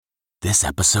This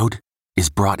episode is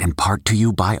brought in part to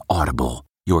you by Audible,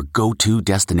 your go-to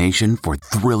destination for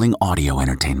thrilling audio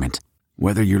entertainment.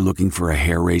 Whether you're looking for a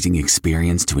hair-raising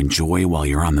experience to enjoy while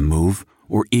you're on the move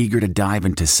or eager to dive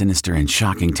into sinister and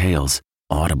shocking tales,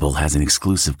 Audible has an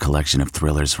exclusive collection of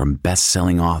thrillers from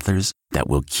best-selling authors that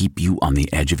will keep you on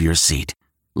the edge of your seat.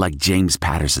 Like James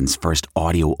Patterson's first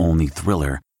audio-only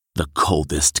thriller, The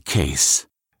Coldest Case.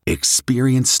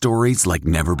 Experience stories like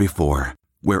never before,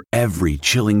 where every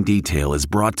chilling detail is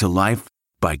brought to life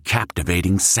by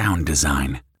captivating sound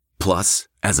design. Plus,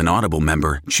 as an Audible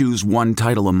member, choose one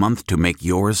title a month to make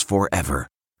yours forever.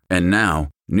 And now,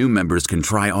 new members can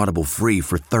try Audible free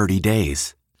for 30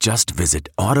 days. Just visit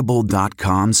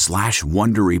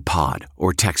audible.com/WonderyPod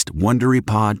or text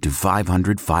WonderyPod to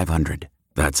 500-500.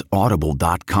 That's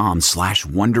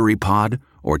audible.com/WonderyPod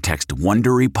or text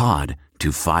WonderyPod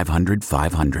to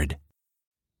 500-500.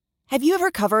 Have you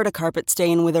ever covered a carpet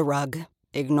stain with a rug?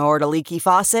 Ignored a leaky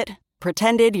faucet?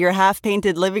 Pretended your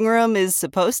half-painted living room is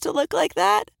supposed to look like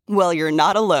that? Well, you're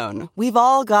not alone. We've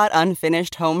all got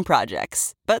unfinished home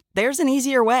projects. But there's an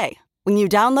easier way. When you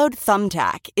download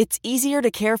Thumbtack, it's easier to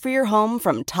care for your home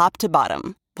from top to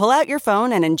bottom. Pull out your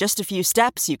phone and in just a few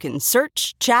steps, you can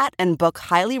search, chat, and book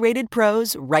highly rated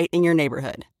pros right in your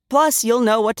neighborhood. Plus, you'll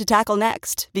know what to tackle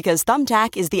next, because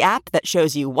Thumbtack is the app that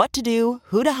shows you what to do,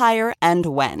 who to hire, and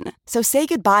when. So say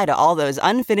goodbye to all those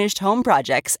unfinished home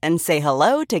projects and say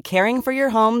hello to caring for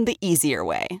your home the easier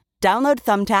way. Download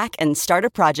Thumbtack and start a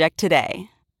project today.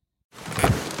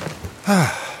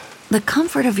 The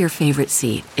comfort of your favorite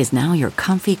seat is now your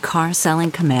comfy car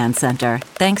selling command center,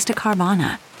 thanks to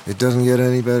Carvana. It doesn't get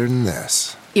any better than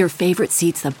this. Your favorite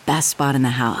seat's the best spot in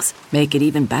the house. Make it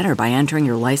even better by entering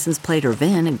your license plate or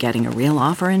VIN and getting a real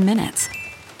offer in minutes.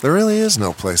 There really is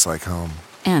no place like home.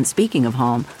 And speaking of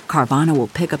home, Carvana will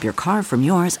pick up your car from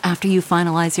yours after you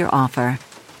finalize your offer.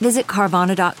 Visit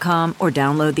Carvana.com or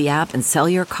download the app and sell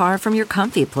your car from your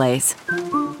comfy place.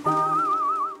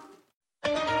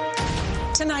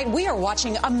 Tonight, we are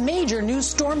watching a major new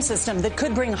storm system that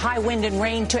could bring high wind and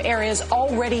rain to areas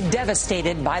already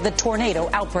devastated by the tornado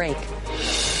outbreak.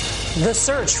 The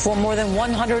search for more than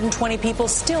 120 people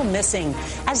still missing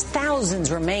as thousands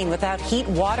remain without heat,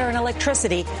 water, and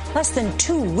electricity less than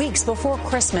 2 weeks before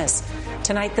Christmas.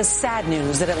 Tonight, the sad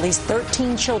news that at least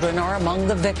 13 children are among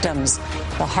the victims.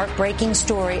 The heartbreaking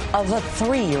story of a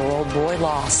 3-year-old boy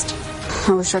lost.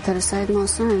 I wish I could have saved my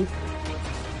son.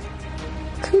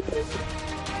 Couldn't.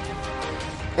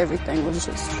 Everything was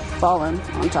just falling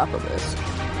on top of us.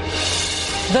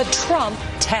 The Trump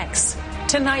text.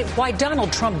 Tonight, why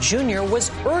Donald Trump Jr. was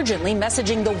urgently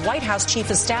messaging the White House chief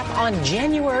of staff on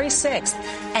January 6th.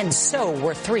 And so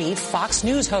were 3 Fox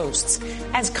News hosts,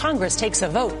 as Congress takes a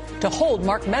vote to hold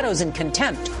Mark Meadows in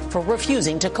contempt for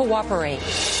refusing to cooperate.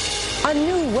 A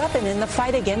new weapon in the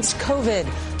fight against COVID.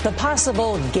 The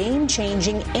possible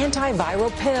game-changing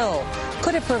antiviral pill.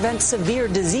 Could it prevent severe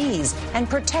disease and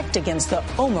protect against the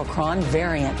Omicron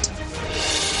variant?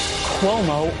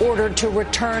 Cuomo ordered to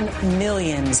return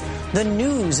millions. The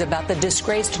news about the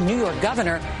disgraced New York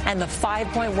governor and the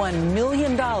 $5.1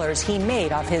 million he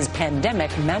made off his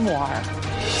pandemic memoir.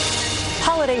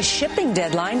 Holiday shipping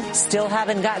deadline. Still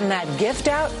haven't gotten that gift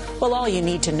out? Well, all you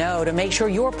need to know to make sure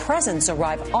your presents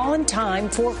arrive on time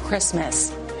for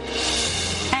Christmas.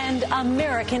 And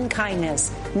American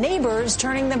kindness. Neighbors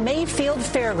turning the Mayfield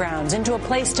Fairgrounds into a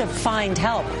place to find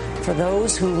help for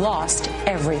those who lost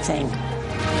everything.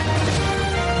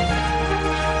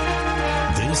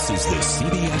 This is the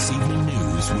CBS Evening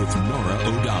News with Norah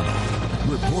O'Donnell,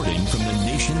 reporting from the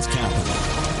nation's capital.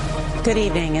 Good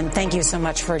evening, and thank you so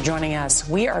much for joining us.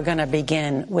 We are going to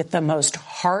begin with the most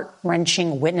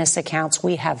heart-wrenching witness accounts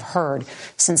we have heard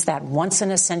since that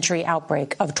once-in-a-century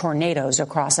outbreak of tornadoes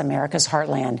across America's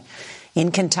heartland.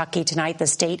 In Kentucky tonight, the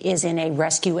state is in a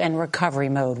rescue and recovery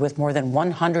mode with more than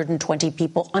 120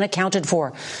 people unaccounted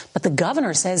for. But the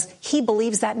governor says he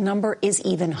believes that number is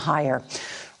even higher.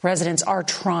 Residents are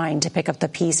trying to pick up the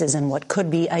pieces in what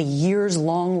could be a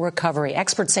years-long recovery.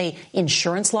 Experts say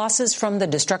insurance losses from the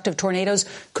destructive tornadoes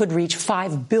could reach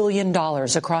 $5 billion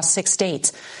across 6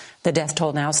 states. The death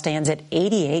toll now stands at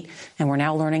 88, and we're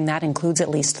now learning that includes at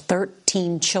least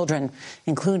 13 children,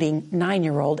 including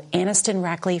 9-year-old Aniston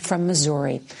Rackley from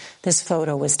Missouri. This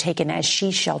photo was taken as she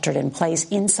sheltered in place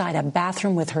inside a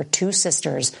bathroom with her 2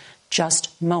 sisters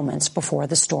just moments before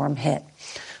the storm hit.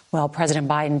 Well, President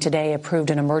Biden today approved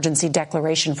an emergency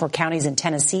declaration for counties in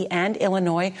Tennessee and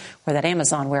Illinois where that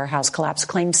Amazon warehouse collapse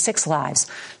claimed 6 lives.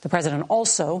 The president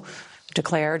also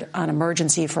declared an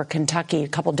emergency for Kentucky a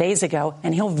couple days ago,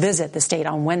 and he'll visit the state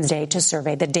on Wednesday to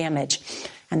survey the damage.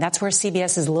 And that's where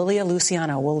CBS's Lilia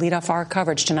Luciano will lead off our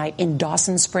coverage tonight in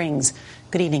Dawson Springs.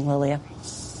 Good evening, Lilia.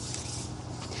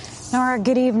 Nora,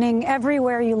 good evening.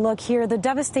 Everywhere you look here, the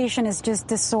devastation is just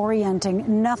disorienting.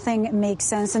 Nothing makes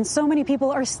sense, and so many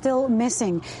people are still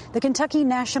missing. The Kentucky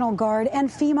National Guard and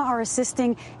FEMA are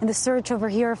assisting in the search over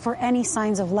here for any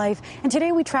signs of life. And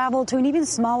today we traveled to an even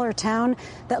smaller town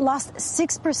that lost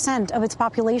 6% of its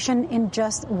population in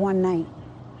just one night.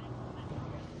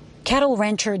 Cattle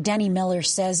rancher Danny Miller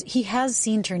says he has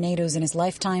seen tornadoes in his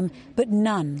lifetime, but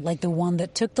none like the one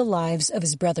that took the lives of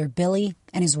his brother Billy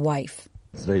and his wife.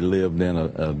 They lived in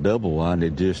a double line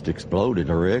that just exploded,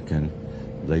 I reckon.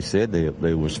 They said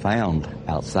they was found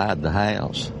outside the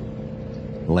house,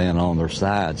 laying on their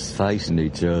sides, facing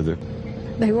each other.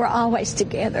 They were always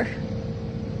together.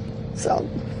 So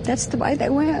that's the way they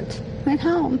went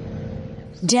home.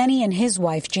 Danny and his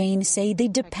wife, Jane, say they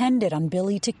depended on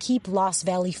Billy to keep Lost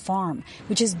Valley Farm,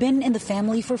 which has been in the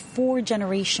family for 4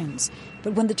 generations.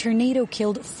 But when the tornado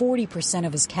killed 40%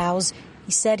 of his cows,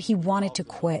 he said he wanted to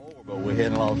quit. But we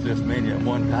hadn't lost this many at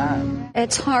one time.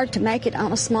 It's hard to make it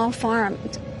on a small farm,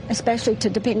 especially to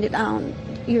depend it on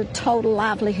your total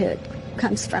livelihood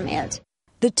comes from it.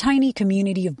 The tiny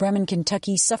community of Bremen,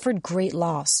 Kentucky suffered great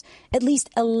loss. At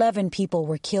least 11 people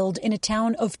were killed in a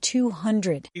town of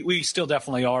 200. We still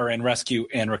definitely are in rescue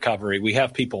and recovery. We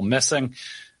have people missing.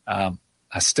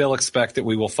 I still expect that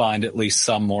we will find at least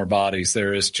some more bodies.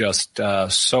 There is just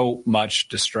so much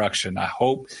destruction. I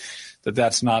hope that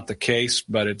that's not the case,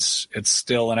 but it's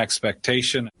still an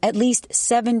expectation. At least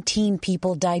 17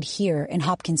 people died here in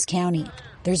Hopkins County.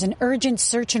 There's an urgent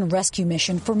search and rescue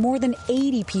mission for more than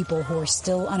 80 people who are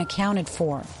still unaccounted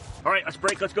for. All right, let's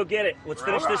break. Let's go get it. Let's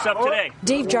finish this up today.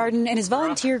 Dave Jardin and his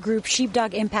volunteer group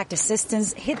Sheepdog Impact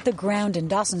Assistance hit the ground in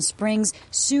Dawson Springs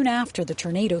soon after the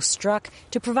tornado struck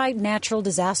to provide natural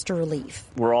disaster relief.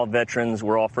 We're all veterans.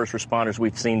 We're all first responders.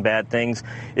 We've seen bad things.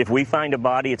 If we find a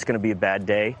body, it's going to be a bad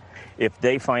day. If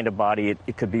they find a body,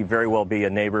 it could be very well be a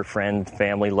neighbor, friend,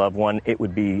 family, loved one. It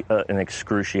would be an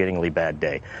excruciatingly bad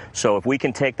day. So if we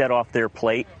can take that off their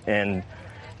plate, and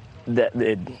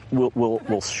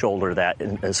we'll shoulder that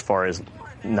as far as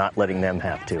not letting them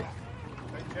have to.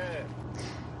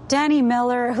 Danny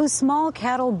Miller, whose small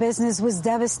cattle business was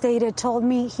devastated, told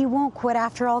me he won't quit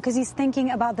after all because he's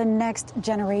thinking about the next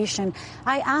generation.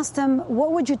 I asked him,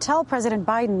 what would you tell President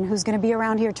Biden, who's going to be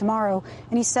around here tomorrow?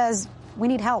 And he says, we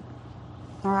need help.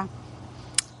 Nora.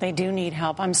 They do need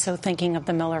help. I'm so thinking of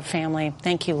the Miller family.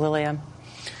 Thank you, Lilia.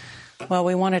 Well,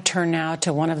 we want to turn now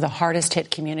to one of the hardest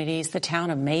hit communities, the town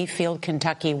of Mayfield,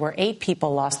 Kentucky, where 8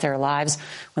 people lost their lives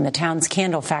when the town's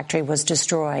candle factory was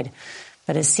destroyed.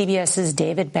 But as CBS's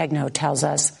David Begnaud tells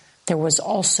us, there was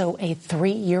also a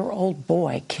 3-year-old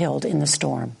boy killed in the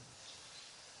storm.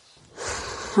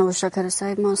 I wish I could have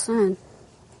saved my son.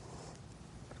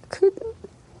 Couldn't.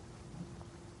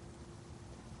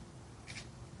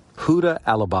 Huda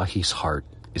Alabahi's heart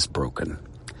is broken.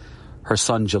 Her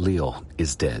son Jaleel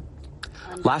is dead.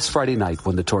 Last Friday night,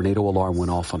 when the tornado alarm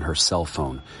went off on her cell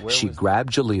phone, she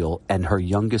grabbed Jaleel and her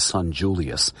youngest son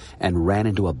Julius and ran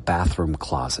into a bathroom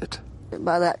closet.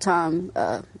 By that time,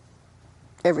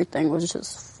 everything was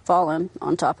just falling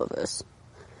on top of us.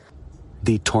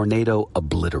 The tornado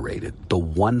obliterated the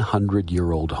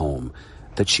 100-year-old home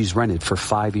that she's rented for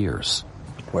 5 years.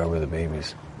 Where were the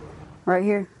babies? Right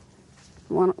here.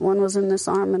 One was in this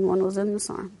arm and one was in this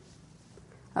arm.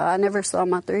 I never saw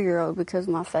my 3-year-old because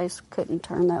my face couldn't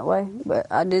turn that way. But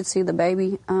I did see the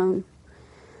baby, and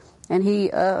he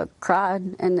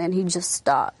cried, and then he just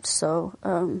stopped. So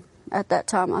at that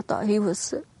time, I thought he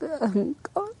was gone,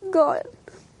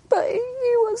 but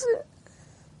he wasn't.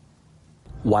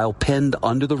 While pinned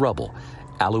under the rubble,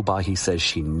 Alubahi says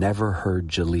she never heard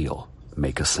Jaleel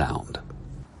make a sound.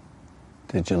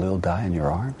 Did Jaleel die in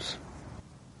your arms?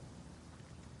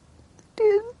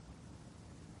 Did.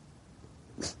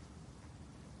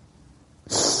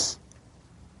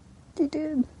 He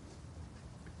did.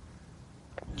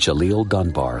 Jaleel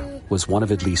Dunbar was one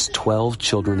of at least 12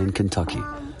 children in Kentucky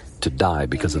to die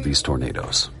because of these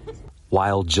tornadoes.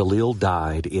 While Jaleel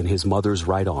died in his mother's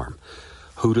right arm,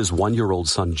 Huda's 1-year-old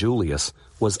son Julius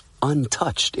was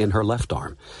untouched in her left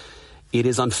arm. It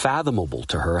is unfathomable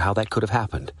to her how that could have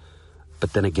happened.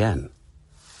 But then again,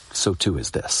 so too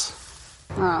is this.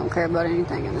 I don't care about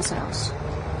anything in this house.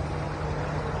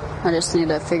 I just need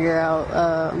to figure out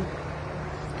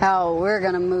how we're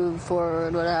going to move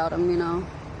forward without him, you know.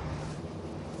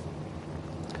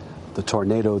 The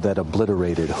tornado that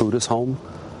obliterated Huda's home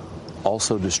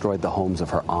also destroyed the homes of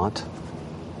her aunt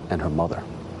and her mother.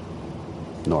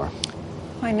 Nora.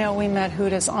 I know we met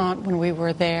Huda's aunt when we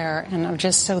were there, and I'm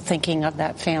just so thinking of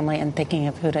that family and thinking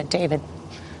of Huda. David,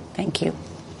 thank you.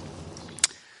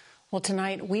 Well,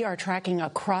 tonight we are tracking a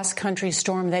cross-country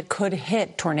storm that could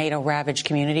hit tornado-ravaged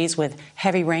communities with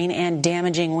heavy rain and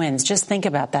damaging winds. Just think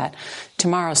about that.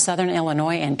 Tomorrow, southern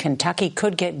Illinois and Kentucky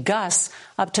could get gusts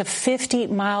up to 50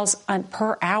 miles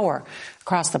per hour.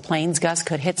 Across the plains, gusts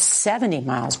could hit 70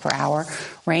 miles per hour.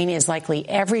 Rain is likely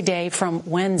every day from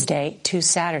Wednesday to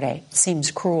Saturday.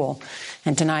 Seems cruel.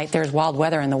 And tonight, there's wild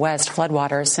weather in the west.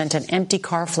 Floodwaters sent an empty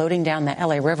car floating down the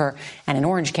L.A. River, and in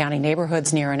Orange County,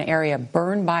 neighborhoods near an area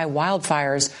burned by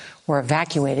wildfires were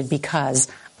evacuated because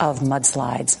of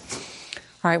mudslides.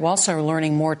 All right, we're also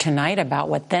learning more tonight about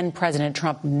what then President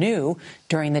Trump knew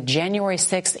during the January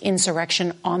 6th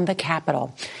insurrection on the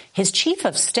Capitol. His chief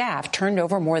of staff turned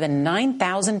over more than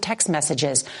 9,000 text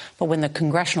messages, but when the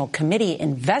congressional committee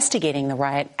investigating the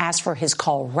riot asked for his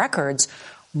call records,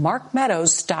 Mark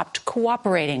Meadows stopped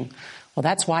cooperating. Well,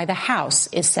 that's why the House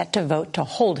is set to vote to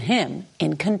hold him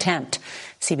in contempt.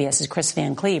 CBS's Chris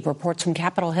Van Cleve reports from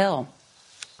Capitol Hill.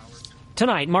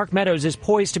 Tonight, Mark Meadows is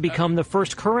poised to become the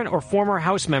first current or former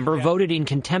House member voted in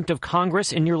contempt of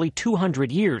Congress in nearly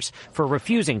 200 years for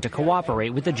refusing to cooperate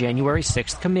with the January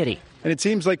 6th committee. And it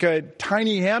seems like a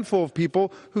tiny handful of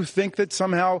people who think that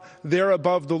somehow they're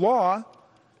above the law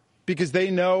because they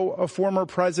know a former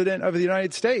president of the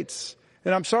United States.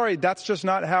 And I'm sorry, that's just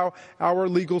not how our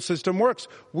legal system works.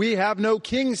 We have no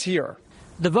kings here.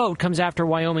 The vote comes after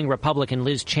Wyoming Republican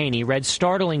Liz Cheney read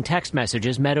startling text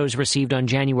messages Meadows received on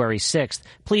January 6th,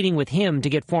 pleading with him to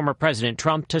get former President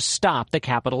Trump to stop the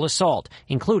Capitol assault,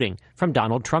 including from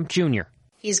Donald Trump Jr.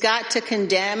 He's got to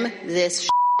condemn this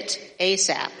shit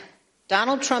ASAP.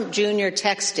 Donald Trump Jr.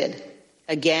 texted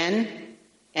again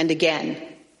and again,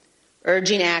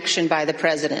 urging action by the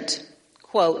president.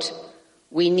 Quote,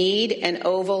 "We need an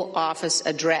Oval Office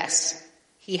address.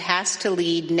 He has to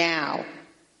lead now.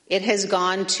 It has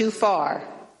gone too far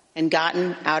and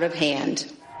gotten out of hand."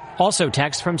 Also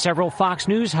texts from several Fox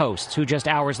News hosts who just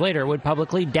hours later would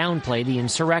publicly downplay the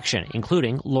insurrection,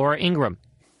 including Laura Ingraham.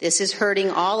 "This is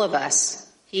hurting all of us.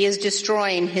 He is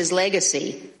destroying his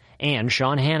legacy." And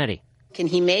Sean Hannity. "Can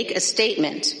he make a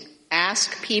statement?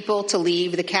 Ask people to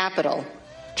leave the Capitol."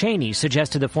 Cheney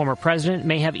suggested the former president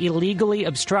may have illegally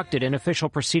obstructed an official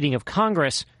proceeding of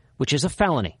Congress, which is a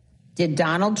felony. Did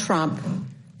Donald Trump,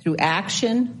 through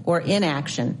action or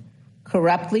inaction,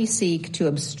 corruptly seek to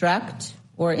obstruct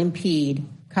or impede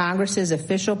Congress's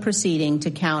official proceeding to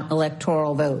count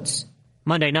electoral votes?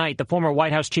 Monday night, the former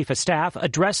White House chief of staff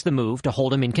addressed the move to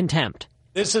hold him in contempt.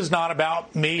 This is not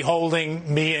about me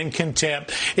holding me in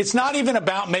contempt. It's not even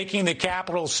about making the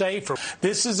Capitol safer.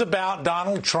 This is about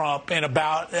Donald Trump and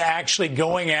about actually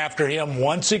going after him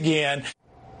once again.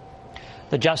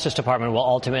 The Justice Department will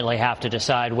ultimately have to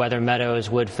decide whether Meadows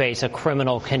would face a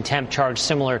criminal contempt charge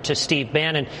similar to Steve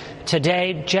Bannon.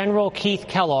 Today, General Keith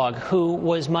Kellogg, who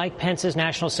was Mike Pence's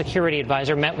national security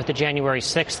advisor, met with the January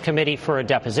 6th committee for a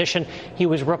deposition. He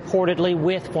was reportedly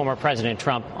with former President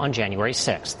Trump on January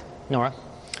 6th. Nora?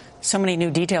 So many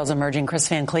new details emerging. Chris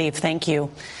Van Cleve, thank you.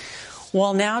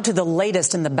 Well, now to the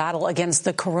latest in the battle against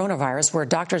the coronavirus, where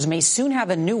doctors may soon have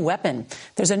a new weapon.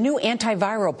 There's a new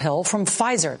antiviral pill from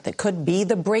Pfizer that could be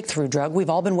the breakthrough drug we've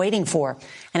all been waiting for.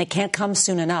 And it can't come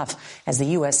soon enough as the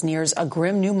U.S. nears a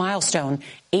grim new milestone,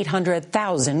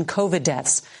 800,000 COVID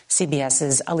deaths.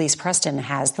 CBS's Elise Preston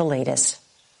has the latest.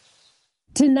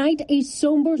 Tonight, a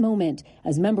somber moment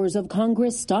as members of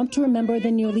Congress stop to remember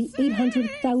the nearly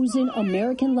 800,000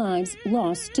 American lives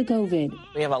lost to COVID.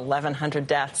 We have 1,100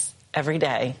 deaths every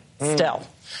day still.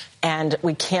 And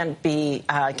we can't be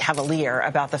cavalier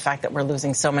about the fact that we're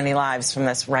losing so many lives from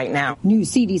this right now. New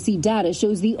CDC data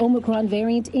shows the Omicron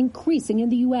variant increasing in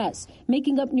the U.S.,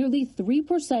 making up nearly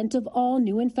 3% of all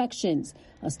new infections.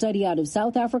 A study out of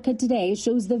South Africa today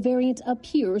shows the variant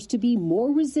appears to be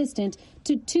more resistant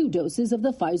to 2 doses of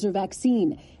the Pfizer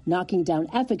vaccine, knocking down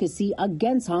efficacy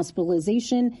against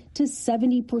hospitalization to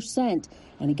 70%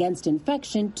 and against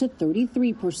infection to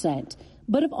 33%.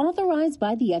 But if authorized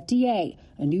by the FDA,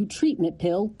 a new treatment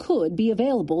pill could be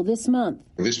available this month.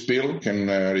 This pill can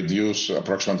reduce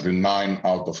approximately 9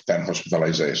 out of 10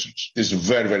 hospitalizations. It's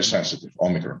very, very sensitive,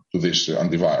 Omicron, to this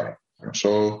antiviral.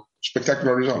 So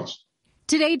spectacular results.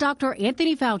 Today, Dr.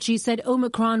 Anthony Fauci said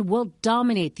Omicron will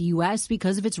dominate the U.S.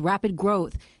 because of its rapid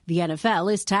growth. The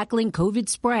NFL is tackling COVID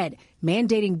spread,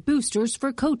 mandating boosters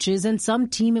for coaches and some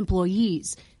team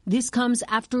employees. This comes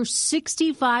after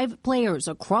 65 players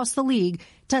across the league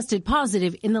tested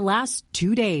positive in the last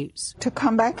 2 days. To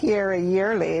come back here a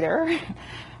year later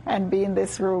and be in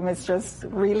this room is just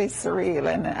really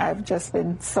surreal, and I've just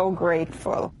been so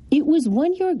grateful. It was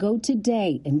 1 year ago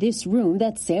today in this room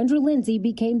that Sandra Lindsay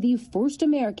became the first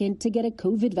American to get a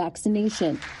COVID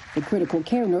vaccination. The critical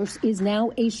care nurse is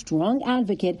now a strong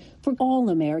advocate for all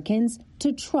Americans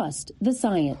to trust the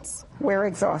science. We're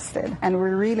exhausted, and we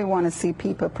really want to see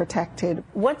people protected.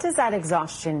 What does that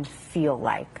exhaustion feel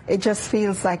like? It just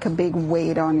feels like a big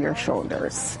weight on your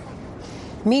shoulders.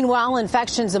 Meanwhile,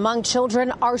 infections among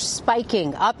children are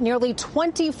spiking, up nearly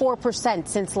 24%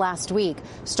 since last week.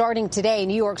 Starting today,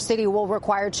 New York City will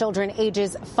require children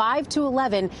ages 5 to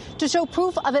 11 to show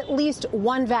proof of at least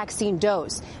one vaccine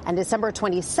dose. And December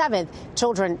 27th,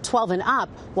 children 12 and up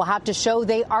will have to show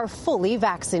they are fully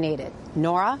vaccinated.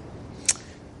 Nora?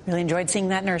 Really enjoyed seeing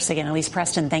that nurse again. Elise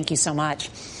Preston, thank you so much.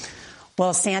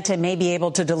 Well, Santa may be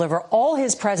able to deliver all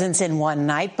his presents in one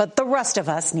night, but the rest of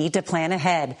us need to plan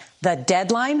ahead. The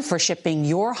deadline for shipping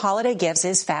your holiday gifts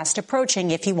is fast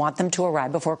approaching if you want them to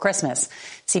arrive before Christmas.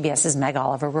 CBS's Meg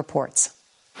Oliver reports.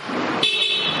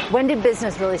 When did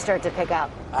business really start to pick up?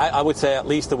 I would say at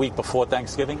least a week before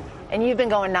Thanksgiving. And you've been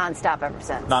going nonstop ever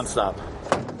since? Nonstop.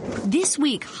 This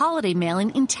week, holiday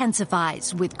mailing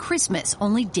intensifies with Christmas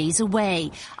only days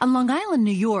away. On Long Island,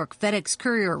 New York, FedEx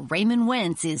courier Raymond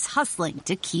Wentz is hustling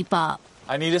to keep up.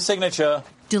 I need a signature.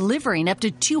 Delivering up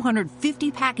to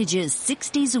 250 packages 6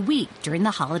 days a week during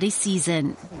the holiday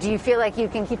season. Do you feel like you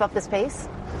can keep up this pace?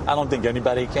 I don't think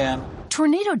anybody can.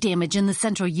 Tornado damage in the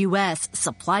central U.S.,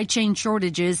 supply chain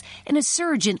shortages, and a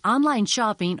surge in online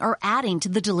shopping are adding to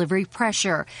the delivery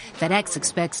pressure. FedEx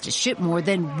expects to ship more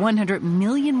than 100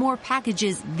 million more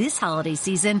packages this holiday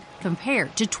season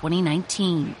compared to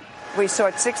 2019. We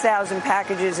sort 6,000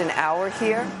 packages an hour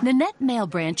here. Nanette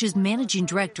Mailbranch is managing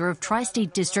director of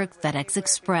Tri-State District FedEx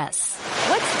Express.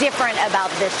 What's different about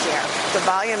this year? The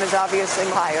volume is obviously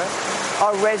higher.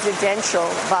 Our residential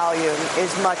volume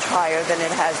is much higher than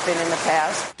it has been in the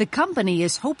past. The company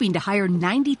is hoping to hire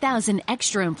 90,000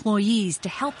 extra employees to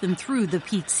help them through the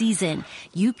peak season.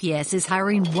 UPS is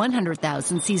hiring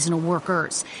 100,000 seasonal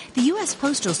workers. The U.S.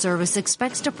 Postal Service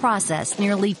expects to process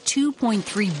nearly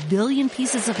 2.3 billion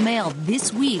pieces of mail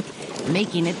this week,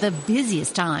 making it the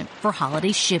busiest time for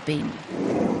holiday shipping.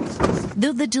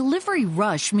 Though the delivery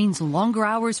rush means longer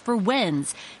hours for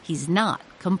Wenz, he's not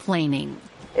complaining.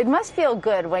 It must feel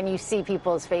good when you see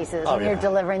people's faces when you're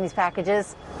delivering these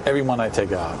packages. Everyone I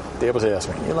take out, they're able to ask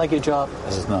me, you like your job? I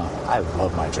says, no, I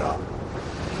love my job.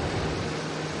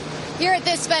 Here at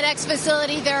this FedEx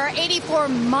facility, there are 84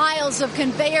 miles of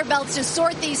conveyor belts to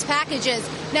sort these packages.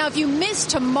 Now, if you miss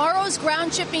tomorrow's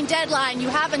ground shipping deadline, you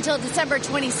have until December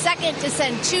 22nd to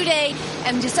send 2-day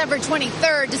and December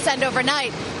 23rd to send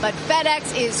overnight. But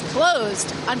FedEx is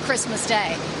closed on Christmas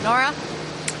Day. Nora?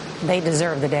 They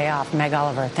deserve the day off. Meg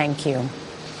Oliver, thank you.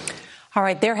 All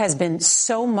right, there has been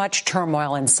so much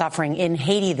turmoil and suffering in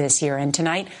Haiti this year, and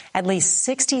tonight at least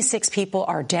 66 people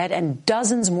are dead and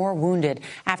dozens more wounded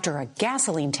after a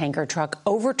gasoline tanker truck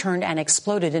overturned and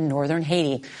exploded in northern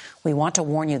Haiti. We want to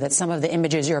warn you that some of the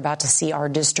images you're about to see are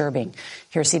disturbing.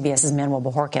 Here's CBS's Manuel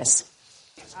Bojorquez.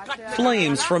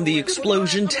 Flames from the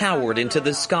explosion towered into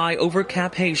the sky over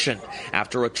Cap Haitian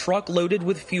after a truck loaded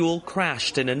with fuel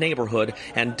crashed in a neighborhood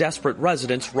and desperate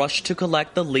residents rushed to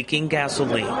collect the leaking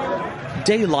gasoline.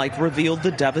 Daylight revealed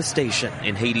the devastation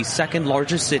in Haiti's second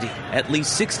largest city, at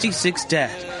least 66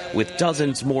 dead, with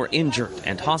dozens more injured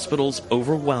and hospitals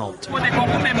overwhelmed.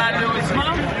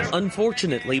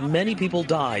 Unfortunately, many people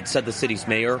died, said the city's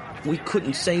mayor. We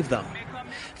couldn't save them.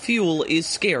 Fuel is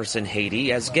scarce in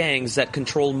Haiti as gangs that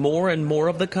control more and more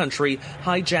of the country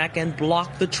hijack and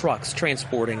block the trucks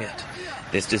transporting it.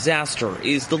 This disaster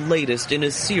is the latest in a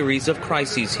series of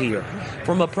crises here,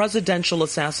 from a presidential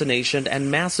assassination and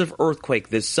massive earthquake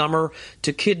this summer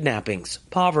to kidnappings,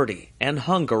 poverty, and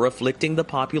hunger afflicting the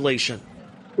population.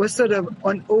 We're sort of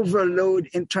on overload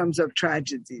in terms of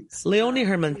tragedies. Leonie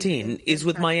Hermantin is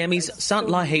with Miami's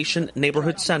Saint-La-Haitian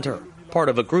Neighborhood Center, part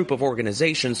of a group of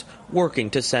organizations working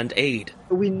to send aid.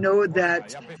 We know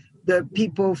that the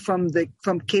people from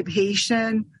Cape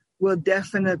Haitian will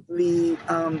definitely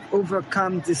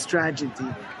overcome this tragedy.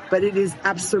 But it is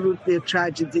absolutely a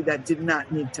tragedy that did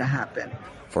not need to happen.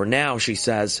 For now, she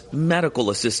says, medical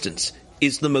assistance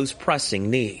is the most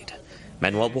pressing need.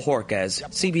 Manuel Bojorquez,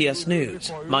 CBS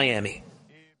News, Miami.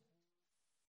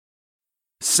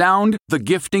 Sound the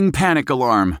gifting panic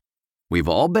alarm. We've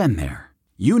all been there.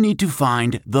 You need to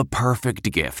find the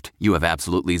perfect gift. You have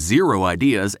absolutely zero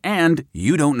ideas and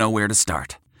you don't know where to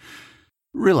start.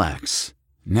 Relax.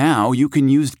 Now you can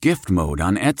use gift mode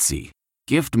on Etsy.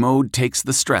 Gift mode takes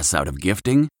the stress out of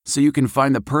gifting so you can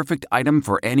find the perfect item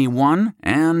for anyone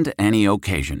and any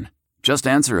occasion. Just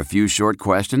answer a few short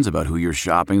questions about who you're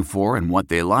shopping for and what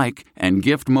they like, and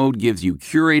Gift Mode gives you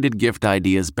curated gift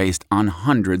ideas based on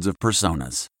hundreds of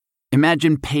personas.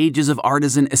 Imagine pages of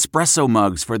artisan espresso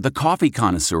mugs for the coffee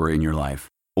connoisseur in your life.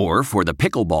 Or for the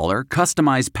pickleballer,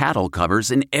 customized paddle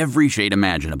covers in every shade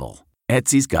imaginable.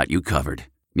 Etsy's got you covered.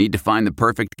 Need to find the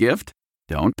perfect gift?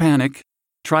 Don't panic.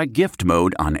 Try Gift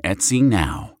Mode on Etsy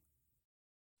now.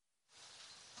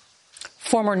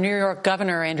 Former New York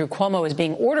Governor Andrew Cuomo is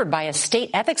being ordered by a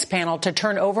state ethics panel to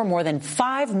turn over more than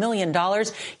 $5 million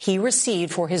he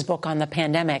received for his book on the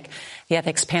pandemic. The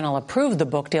ethics panel approved the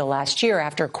book deal last year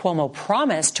after Cuomo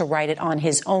promised to write it on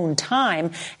his own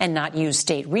time and not use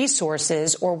state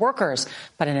resources or workers.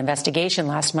 But an investigation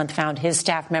last month found his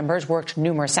staff members worked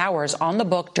numerous hours on the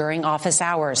book during office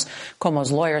hours.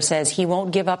 Cuomo's lawyer says he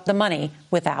won't give up the money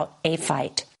without a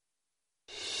fight.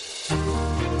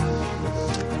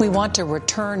 We want to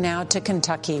return now to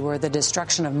Kentucky, where the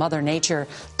destruction of Mother Nature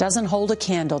doesn't hold a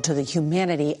candle to the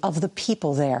humanity of the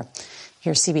people there.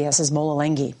 Here's CBS's Mola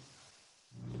Lenghi.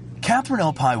 Catherine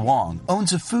Opie Wong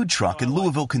owns a food truck in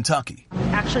Louisville, Kentucky.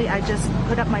 Actually, I just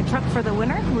put up my truck for the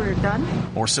winter. We're done.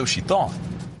 Or so she thought,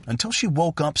 until she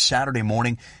woke up Saturday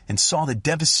morning and saw the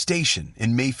devastation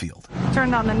in Mayfield.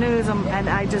 Turned on the news and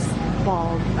I just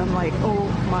bawled. I'm like, oh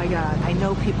my God, I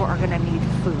know people are going to need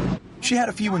food. She had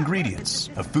a few ingredients,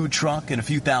 a food truck and a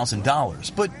few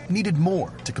 $1,000s, but needed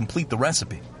more to complete the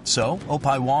recipe. So,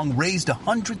 Opie Wong raised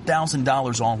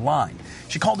 $100,000 online.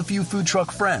 She called a few food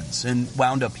truck friends and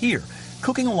wound up here,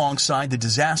 cooking alongside the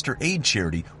disaster aid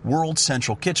charity World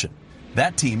Central Kitchen.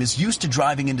 That team is used to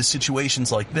driving into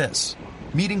situations like this,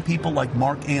 meeting people like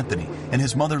Mark Anthony and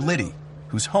his mother Liddy,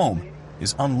 whose home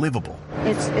is unlivable.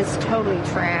 It's totally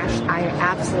trash. I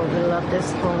absolutely love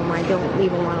this home. I don't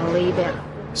even want to leave it.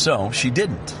 So she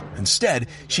didn't. Instead,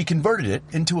 she converted it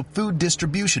into a food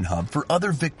distribution hub for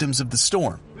other victims of the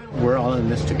storm. We're all in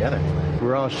this together.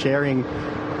 We're all sharing,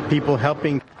 people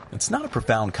helping. It's not a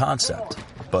profound concept,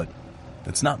 but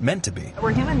it's not meant to be.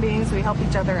 We're human beings. We help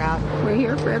each other out. We're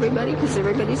here for everybody because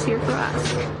everybody's here for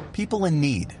us. People in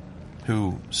need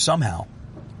who somehow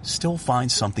still find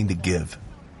something to give.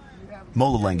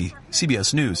 Mola Lenghi,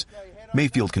 CBS News,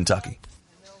 Mayfield, Kentucky.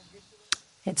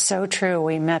 It's so true.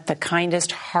 We met the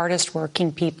kindest, hardest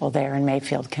working people there in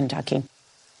Mayfield, Kentucky.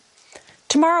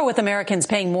 Tomorrow, with Americans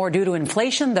paying more due to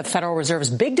inflation, the Federal Reserve's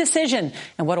big decision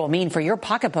and what it will mean for your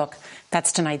pocketbook.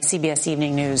 That's tonight's CBS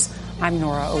Evening News. I'm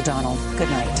Norah O'Donnell. Good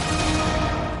night.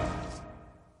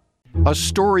 A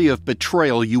story of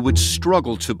betrayal you would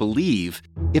struggle to believe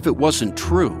if it wasn't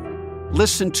true.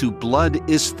 Listen to Blood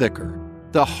is Thicker,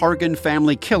 the Hargan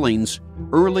family killings,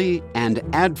 early and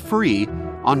ad-free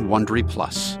on Wondery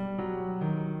Plus.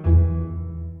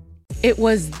 It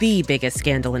was the biggest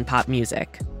scandal in pop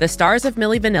music. The stars of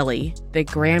Milli Vanilli, the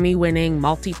Grammy-winning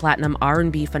multi-platinum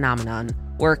R&B phenomenon,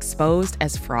 were exposed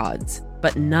as frauds.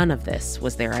 But none of this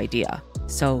was their idea.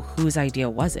 So whose idea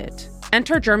was it?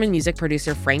 Enter German music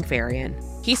producer Frank Farian.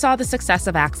 He saw the success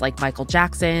of acts like Michael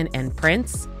Jackson and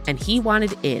Prince, and he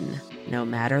wanted in, no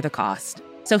matter the cost.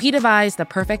 So he devised the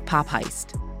perfect pop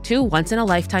heist. Two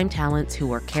once-in-a-lifetime talents who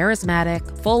were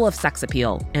charismatic, full of sex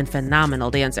appeal, and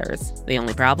phenomenal dancers. The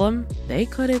only problem? They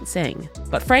couldn't sing.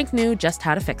 But Frank knew just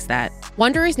how to fix that.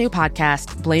 Wondery's new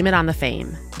podcast, Blame It on the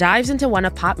Fame, dives into one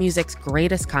of pop music's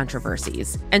greatest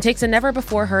controversies and takes a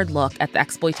never-before-heard look at the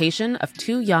exploitation of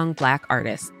two young Black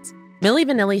artists. Milli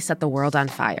Vanilli set the world on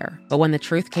fire, but when the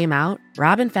truth came out,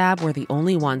 Rob and Fab were the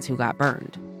only ones who got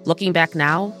burned. Looking back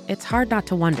now, it's hard not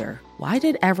to wonder, why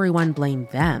did everyone blame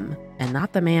them and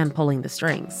not the man pulling the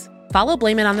strings? Follow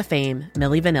Blame It on the Fame,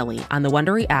 Milli Vanilli, on the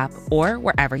Wondery app or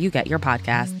wherever you get your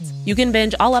podcasts. You can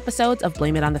binge all episodes of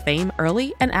Blame It on the Fame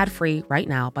early and ad-free right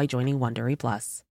now by joining Wondery Plus.